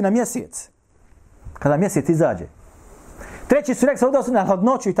to odnosi na mjesec. Kada mjesec izađe. Treći su rekli se odnosi na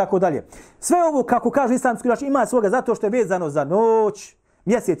hladnoću i tako dalje. Sve ovo, kako kaže islamski učenjaci, ima svoga zato što je vezano za noć.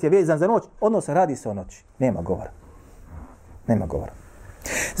 Mjesec je vezan za noć, odnosno radi se o noći. Nema govora. Nema govora.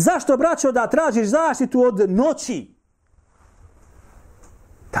 Zašto, braćo, da tražiš zaštitu od noći?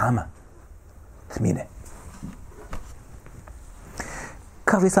 Tama. Tmine.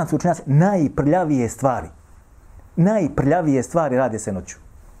 Kažu islamski učenjaci, najprljavije stvari rade se noću.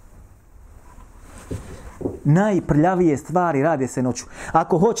 Najprljavije stvari rade se noću.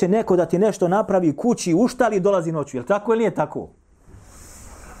 Ako hoće neko da ti nešto napravi u kući, uštali, dolazi noću. Jel tako ili nije tako?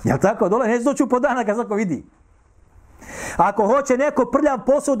 Jel tako? Dolazi neće doći u podana kad svako vidi. Ako hoće neko prljav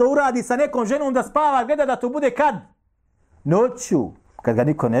posao da uradi sa nekom ženom da spava, gleda da to bude kad? Noću. Kad ga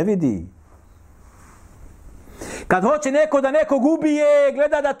niko ne vidi. Kad hoće neko da nekog ubije,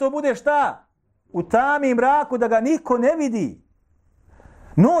 gleda da to bude šta? U tami i mraku, da ga niko ne vidi.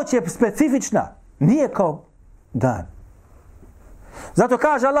 Noć je specifična. Nije kao dan. Zato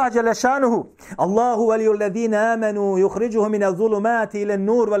kaže Allah Đelešanuhu: Allahu waliyul ladina amanu yukhrijuhum min adh-dhulumati ila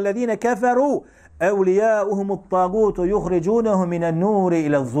an-nur wal ladina kafaru awliya'uhum at-taghut yukhrijunahum min an-nuri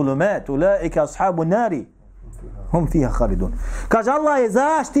ila adh-dhulumat ulaika ashabun nari hum fiha khalidun. Kaže Allah je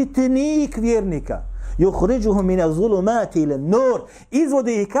zaštitnik vjernika. Yukhrijuhum min adh-dhulumati ila an-nur.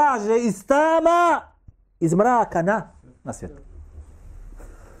 Izvodi ih, kaže, iz tama, iz mraka na svjetlo.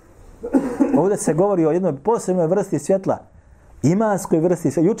 Ovdje se govori o jednoj posebnoj vrsti svjetla, imanskoj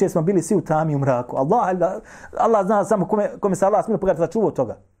vrsti svjetla. Jučer smo bili svi u tami, u mraku. Allah zna samo kome se Allah smije pogledati da čuva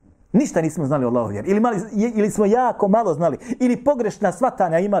toga. Ništa nismo znali o Allahu vjeri. Ili smo jako malo znali. Ili pogrešna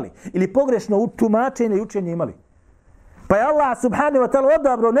shvatanja imali. Ili pogrešno tumačenje i učenje imali. Pa je Allah subhanahu wa ta'ala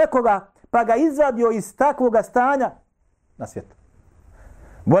odabrao nekoga pa ga izvadio iz takvoga stanja na svijetu.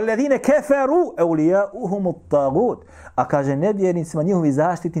 وَالَّذِينَ كَفَرُوا أَوْلِيَاؤُهُمُ الطَّاغُوتُ. A kaže, nevjernicima njihovi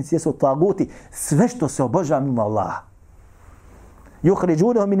zaštitnici jesu taguti, sve što se obožava mimo Allaha.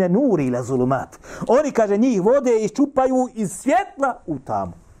 يُخْرِجُونَهُ مِنَ النُّورِ إِلَى الظُّلُمَاتِ. Oni, kaže, njih vode i iščupaju iz svjetla u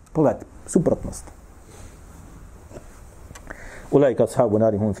tamu. Pogledajte, suprotnost. Ulaika ashabu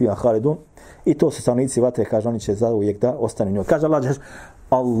nari hum fiha khalidun. I to su stanovnici vatre, kaže, oni će zauvijek da ostanu u njoj. Kaže Allah: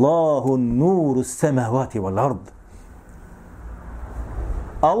 Allahu nuru samawati wal ard.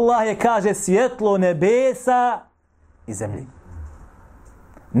 Allah je, kaže, svjetlo nebesa i zemlji.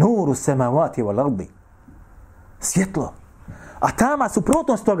 Nuru samawati wal ardi. Svjetlo. A tama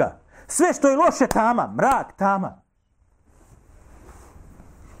suprotnost toga. Sve što je loše tama, mrak, tama.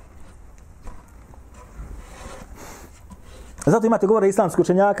 Zato imate govore islamskog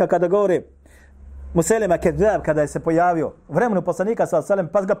učenjaka kada govore Muselema Kedab kada je se pojavio u vremenu poslanika sallallahu alejhi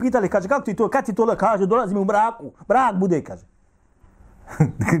ve sellem, pa ga pitali, kaže, kako ti to, kad ti to, kaže, dolazim u mraku, mrak bude, kaže.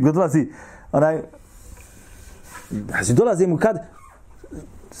 Dolazi dolazim kad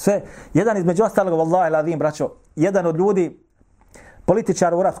sve, jedan između ostalog, vallahi l'azim, braćo, jedan od ljudi,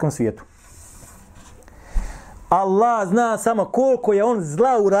 političara u arapskom svijetu. Allah zna samo koliko je on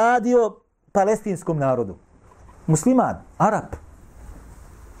zla uradio palestinskom narodu. Musliman, Arap.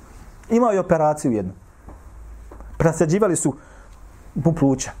 Imao je operaciju jednu. Presađivali su mu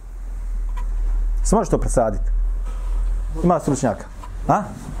pluća. Se može to presaditi? Ima stručnjaka. A?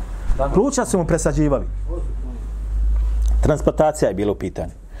 Pluća su mu presađivali. Transplantacija je bilo u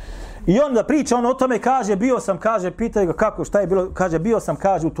pitanju. I onda priča on o tome, kaže, bio sam, kaže, pitaju ga kako, šta je bilo, kaže, bio sam,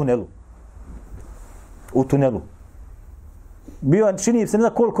 kaže, u tunelu. U tunelu. Bio, čini se, ne zna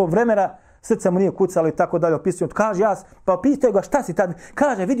koliko vremena, srce mu nije kucalo i tako dalje, opisuju. Kaže, pa pitaju ga, šta si tad?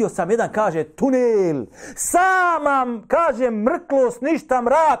 Kaže, vidio sam jedan, kaže, tunel. Samam, kaže, mrklost, ništa,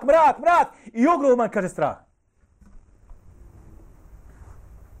 mrak i ogroman, kaže, strah.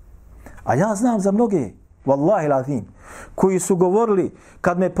 A ja znam za mnoge, wallahi l'azim, koji su govorili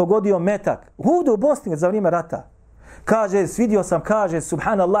kad me pogodio metak, ovdje u Bosni za vrijeme rata, kaže, vidio sam, kaže,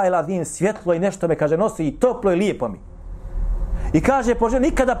 subhanallahi l'azim, svjetlo i nešto me, kaže, nosi i toplo i lijepo mi. I kaže,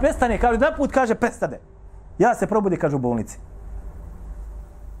 nikada prestane, kaže, jedan put, kaže, prestane. Ja se probudi, kaže, u bolnici.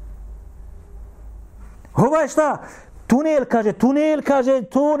 Ovo je šta? Tunel, kaže,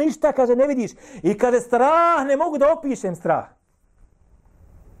 to ništa, kaže, ne vidiš. I kaže, strah, ne mogu da opišem strah.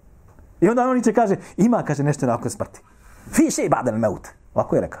 I onda on niče kaže, ima, kaže, nešto nakon smrti. Fi šej ba'dal maut.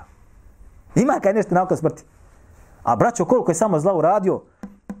 Ovako je rekao. Ima, kaže, nešto nakon smrti. A braćo, koliko je samo zla uradio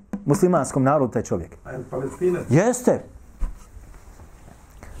muslimanskom narodu taj čovjek. A je Palestinac? Jeste.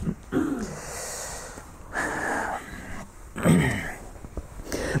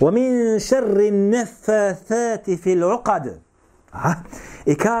 وَمِنْ شَرِّ النَّفَّثَاتِ فِي الْعُقَدِ.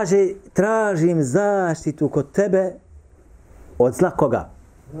 I kaže, tražim zaštitu kod tebe od zla koga?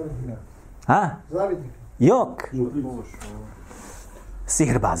 Zavidnik. Jok.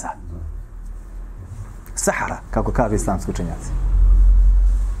 Sihrbaza. Sahara, kako kažu islamski učenjaci.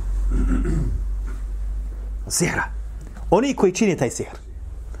 Sihra. Oni koji čini taj sihr.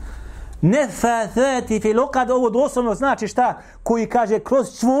 Nefathati fil uqad, ovo doslovno znači šta? Koji kaže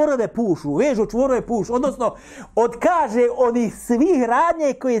kroz čvorove pušu, vežu čvorove pušu, odnosno odkaže onih svih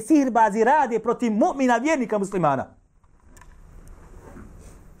radnje koje sihirbazi rade protiv mu'mina, vjernika muslimana.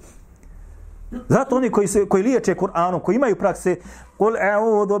 Zato oni koji liječe Kur'anom, koji imaju prakse, kul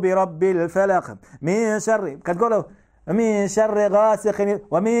a'udhu bi rabbil falaq min sharri, kad govore min sharri ghasiqin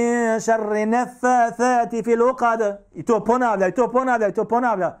wa min sharri naffathati fil uqad, i to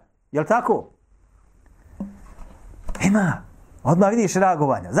ponavlja. Jel tako? Ima. Odmah vidiš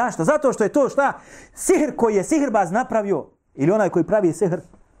reagovanja. Zašto? Zato što je to šta? Sihr koji je sihirbaz napravio, ili onaj koji pravi sihr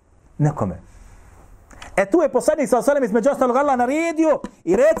nekome. Tu je poslanik sallallahu alejhi ve sellem između ostalog Allah naredio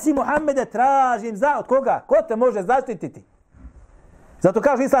i reci Muhammede, tražim od koga? Ko te može zaštititi? Zato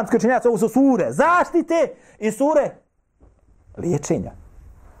kažu islamski učenjaci, ovo su sure zaštite i sure liječenja.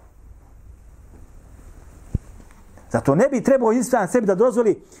 Zato ne bi trebao islam sebi da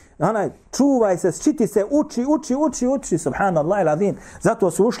dozvoli, čuvaj se, ščiti se, uči, subhanallah il-azim.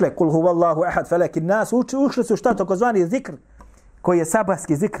 Zato su ušle, kul huvallahu ahad, felekin nas, ušli su šta takozvani zikr, koji je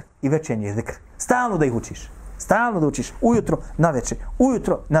sabahski zikr i večernji zikr. Stalno da ih učiš. Stalno da učiš. Ujutro,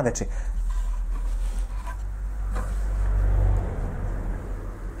 naveče.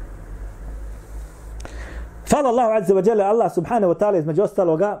 Fala Allahu azza wa jalla, Allah subhanahu wa ta'ala između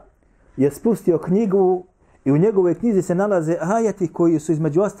ostaloga je spustio knjigu i u njegovoj knjizi se nalaze ajeti koji su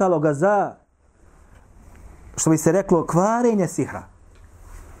između ostaloga za, što bi se reklo, kvarenje sihra.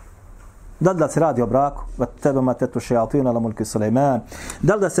 Da se radi o braku, vatebama tetu šejatina ala mulki Sulejman,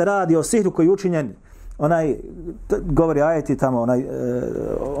 da se radi o sihru koji je učinjen, govori ajeti tamo,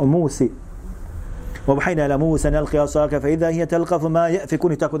 o Musi, وَبْحَيْنَا إِلَى مُوسَى نَلْقِيَ عَصَاكَ فَإِذَا هِيَ تَلْقَفُ مَا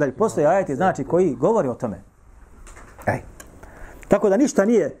يَأْفِكُونَ i tako dalje. Postoje ajeti, znači, koji govori o tome. Tako da ništa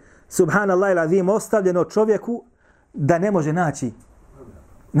nije, subhanallah il-azim, ostavljeno čovjeku da ne može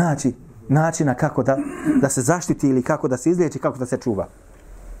naći načina kako da se zaštiti ili kako da se izliječi, kako da se čuva.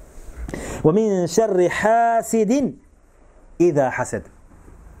 وَمِنْ شَرِّ حَاسِدٍ إِذَا حَسَدٍ.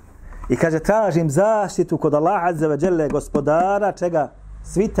 I kaže, tražim zaštitu kod Allah azza wa jalla, gospodara čega?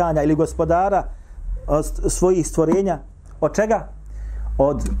 Svitanja ili gospodara svojih stvorenja. Od čega?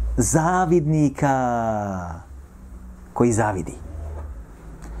 Od zavidnika koji zavidi.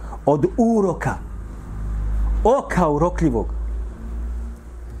 Od uroka. Oka urokljivog.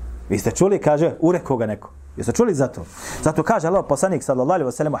 Vi ste čuli, kaže, urekao ga neko. Jeste čuli za to? Zato kaže Allah poslanik sallallahu alejhi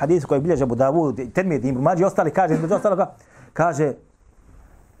ve sellem u hadisu koji bilježi Abu Davud, Tirmidhi, Ibn Mađi i ostali, kaže između ostaloga, kaže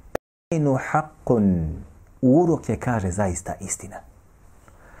inu haqqun, urok je, kaže, zaista istina.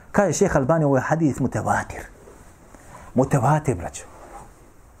 Kaže šejh Albani, ovo je hadis mutevatir. Mutevatir, braćo.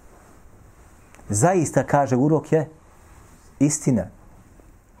 Zaista, kaže, urok je istina.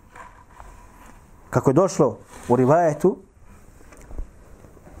 Kako je došlo u rivajetu,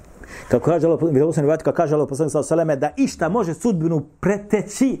 kako kaže Allah, kako kaže Allah poslanik sallallahu alejhi ve selleme, da išta može sudbinu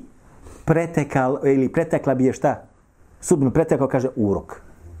preteći, pretekla bi je šta? Sudbinu pretekao, kaže, urok.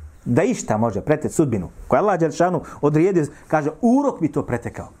 Da išta može preteći sudbinu, koja Allah dželešanu odredio, kaže, urok bi to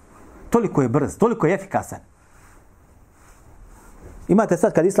pretekao. Toliko je brz, toliko je efikasan. Imate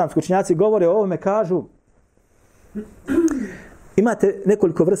sad, kad islamski učenjaci govore o ovome, kažu, imate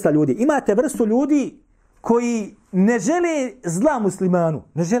nekoliko vrsta ljudi. Imate vrstu ljudi koji ne žele zla muslimanu,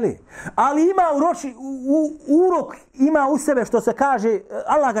 ne žele. Ali ima urok, ima u sebe, što se kaže,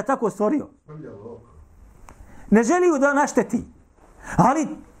 Allah ga tako stvorio. Ne želi ju da našteti. Ali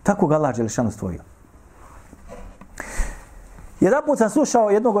tako ga Allah dželešanu stvorio. Jedan put sam slušao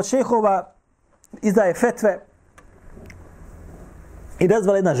jednog od šehova, izdaje fetve i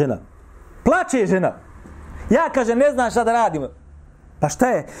nazvala jedna žena. Plače žena. Ja, kaže, ne znam šta da radim. Pa šta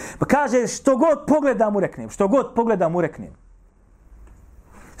je? Pa kaže, što god pogledam ureknem.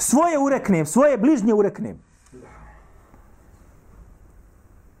 Svoje ureknem, svoje bližnje ureknem.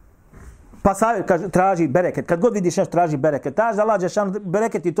 Pa savjet, kaže, traži bereket. Kad god vidiš nešto, traži bereket. Traži Allah dželešanu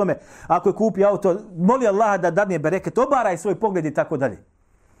bereket i tome. Ako je kupi auto, moli Allaha da dadne bereket, obaraj svoj pogled i tako dalje.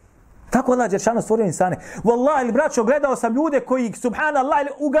 Tako Allah dželešanu stvorio insane. Wallahi, ili braćo, gledao sam ljude koji, subhanallah,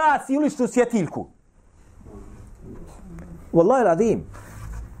 ugasi uličnu svjetiljku. Wallahi radim.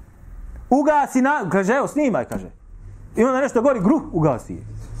 Ugasi kaže, evo, snimaj, kaže. I onda nešto gori, ugasi je.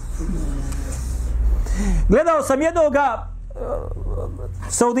 Gledao sam jednoga,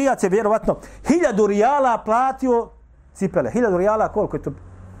 Saudijac je vjerovatno 1000 rijala platio cipele. 1000 rijala, koliko je to?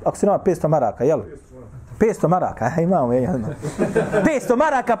 Ako se nema 500 maraka, jel? 500 maraka, imamo. 500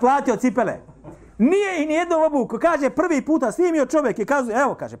 maraka platio cipele. Nije i nijednom obuku. Kaže, prvi puta snimio čovjek i kaže,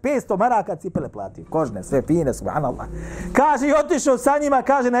 evo, kaže, 500 maraka cipele platio. Kožne, sve fine, subhanallah. Kaže, i otišao sa njima,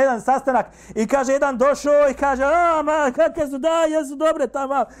 kaže, na jedan sastanak i kaže, jedan došao i kaže, kakve su, da, jesu dobre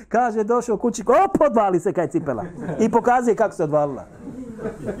tamo. Kaže, došao kući, odvali se kaj cipela. I pokazuje kako se odvalila.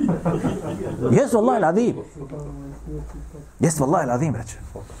 Jesu, Allah l'adim. Jesu, Allah l'adim, reče.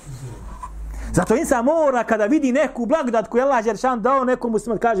 Zato insan mora kada vidi neku blagodat koju Allah Đelešan dao nekomu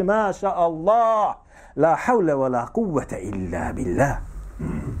smrt, kaže maša Allah, la hawla wa la quvvata illa billah.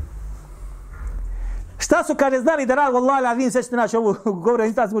 Šta su, kaže, znali da radu Allah l'adim, sve ćete naći ovu govorio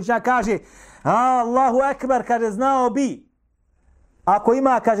instanci mučnjaka, kaže Allahu ekber, kaže, znao bi ako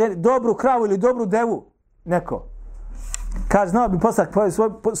ima, kaže, dobru kravu ili dobru devu neko, kaže, znao bi poslat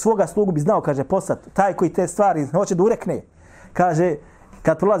svoga slugu, bi znao, kaže, poslat taj koji te stvari hoće da urekne, kaže,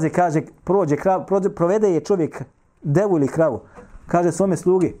 kad prolazi, kaže, provede je čovjek devu ili kravu, kaže svome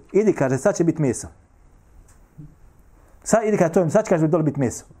slugi, idi, kaže, sad će biti meso. Sad, idi, kaže, sad će, kaže, dole biti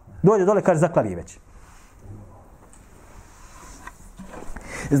meso. Dođe dole, kaže, zaklavi već.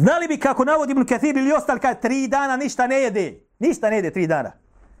 Znali bi kako navodi Ibn Kathir ili ostali, kaže, 3 dana ništa ne jede. Ništa ne jede 3 dana.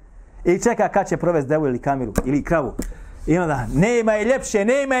 I čeka kad će provesti devu ili kamilu ili kravu. I onda, nema je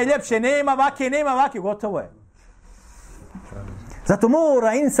ljepše, nema vake, gotovo je. Zato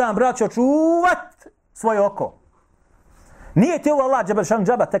mora insan, braćo, čuvat svoje oko. Nije ti ovo Allah Đelešanu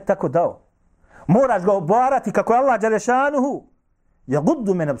džaba tek tako dao. Moraš ga obarati kako je Allah Đelešanuhu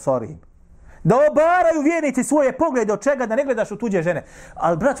yaguddu min absarihim. Da obaraju vjernici svoje poglede od čega, da ne gledaš u tuđe žene.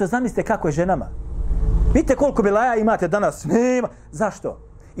 Ali, braćo, zamislite kako je ženama. Vidite koliko belaja imate danas. Nema. Zašto?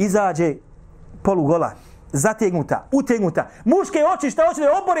 Izađe polugola, zategnuta, utegnuta. Muške oči šta hoće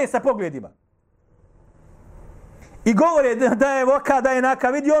da obore sa pogledima. I govore da je voka, da je naka,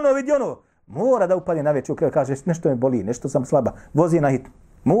 vidi ono. Mora da upade na večer, kaže, nešto me boli, nešto sam slaba, vozi na hitnu.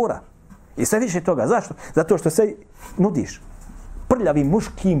 Mora. I sve više toga. Zašto? Zato što se nudiš prljavim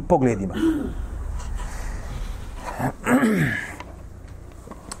muškim pogledima.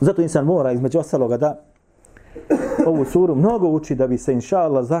 Zato insan mora, između ostaloga, da ovu suru mnogo uči da bi se, inša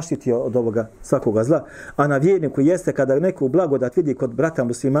Allah, zaštitio od ovoga svakoga zla. A na vjerniku jeste, kada neku blagodat vidi kod brata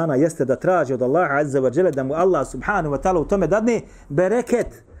muslimana, jeste da traži od Allaha azza wa jalla da mu Allah subhanahu wa ta'ala u tome dadne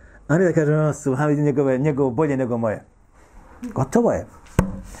bereket. A ne da kaže, subhanahu, njegovo bolje nego moje. Gotovo je.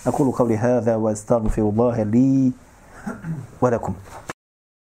 Aqulu qavli hadha wa astaghfirullaha li wa lakum.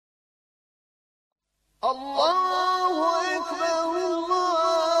 Allah